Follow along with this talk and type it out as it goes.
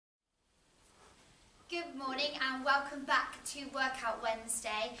Good morning and welcome back to Workout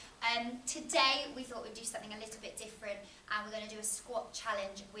Wednesday. Today we thought we'd do something a little bit different and we're going to do a squat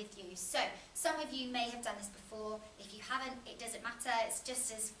challenge with you. So some of you may have done this before. If you haven't, it doesn't matter, it's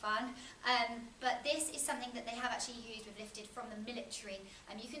just as fun. But this is something that they have actually used with lifted from the military.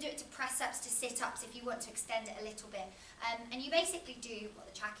 You can do it to press-ups, to sit-ups if you want to extend it a little bit. And you basically do what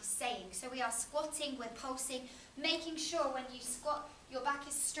the track is saying. So we are squatting, we're pulsing, making sure when you squat your back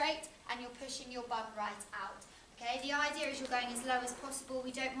is straight and you're pushing your bum right out. Okay, the idea is you're going as low as possible.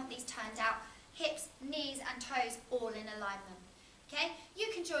 We don't want these turned out. Hips, knees and toes all in alignment. Okay, you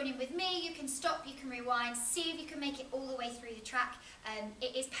can join in with me, you can stop, you can rewind, see if you can make it all the way through the track.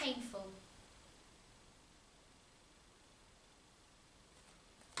 It is painful.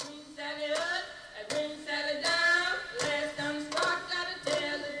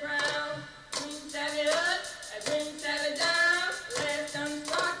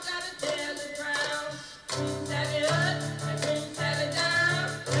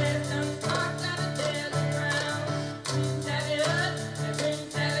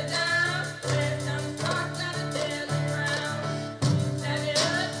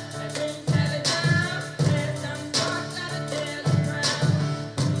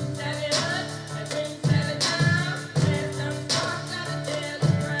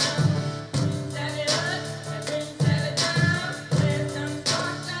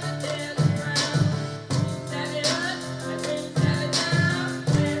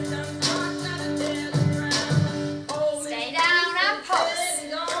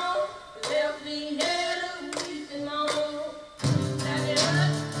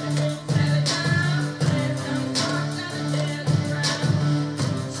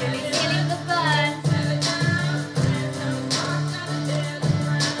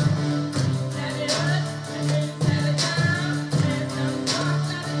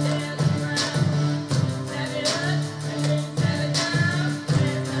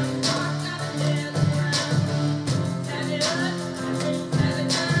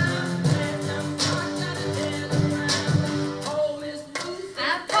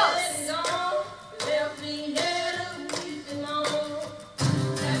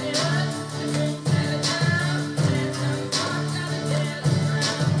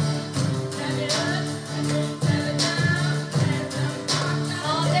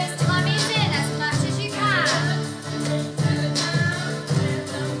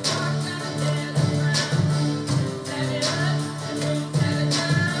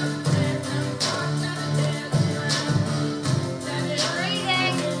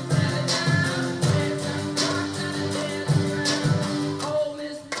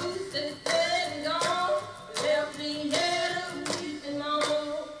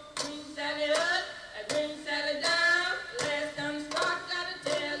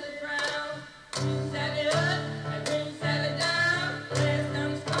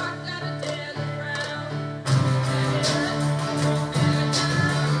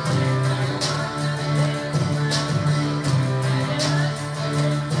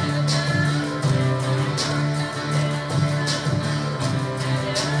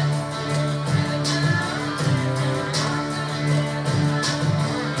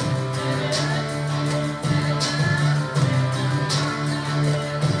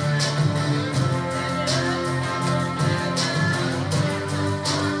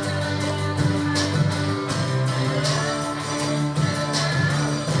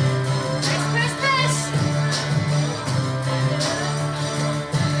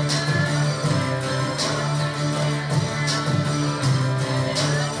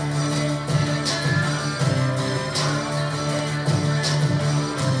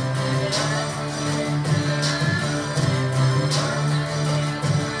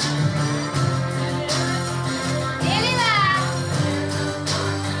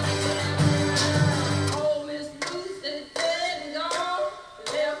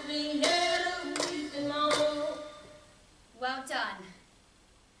 Well done.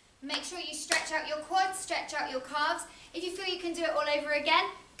 Make sure you stretch out your quads, stretch out your calves. If you feel you can do it all over again,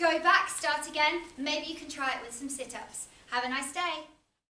 go back, start again. Maybe you can try it with some sit-ups. Have a nice day.